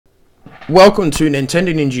Welcome to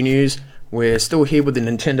Nintendo Ninja News. We're still here with the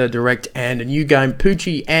Nintendo Direct and a new game,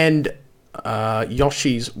 Poochy and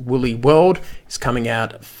Yoshi's Woolly World. Is coming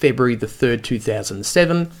out February the 3rd,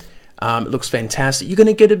 2007. It looks fantastic. You're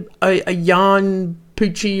going to get a yarn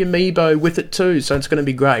Poochy amiibo with it too, so it's going to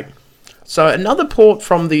be great. So another port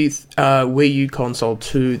from the Wii U console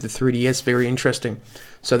to the 3DS, very interesting.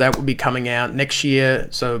 So that will be coming out next year,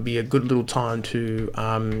 so it'll be a good little time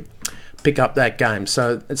to pick up that game.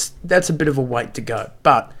 So that's a bit of a wait to go,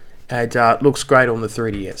 but it looks great on the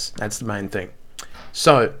 3DS. That's the main thing.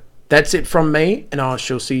 So that's it from me, and I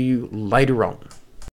shall see you later on.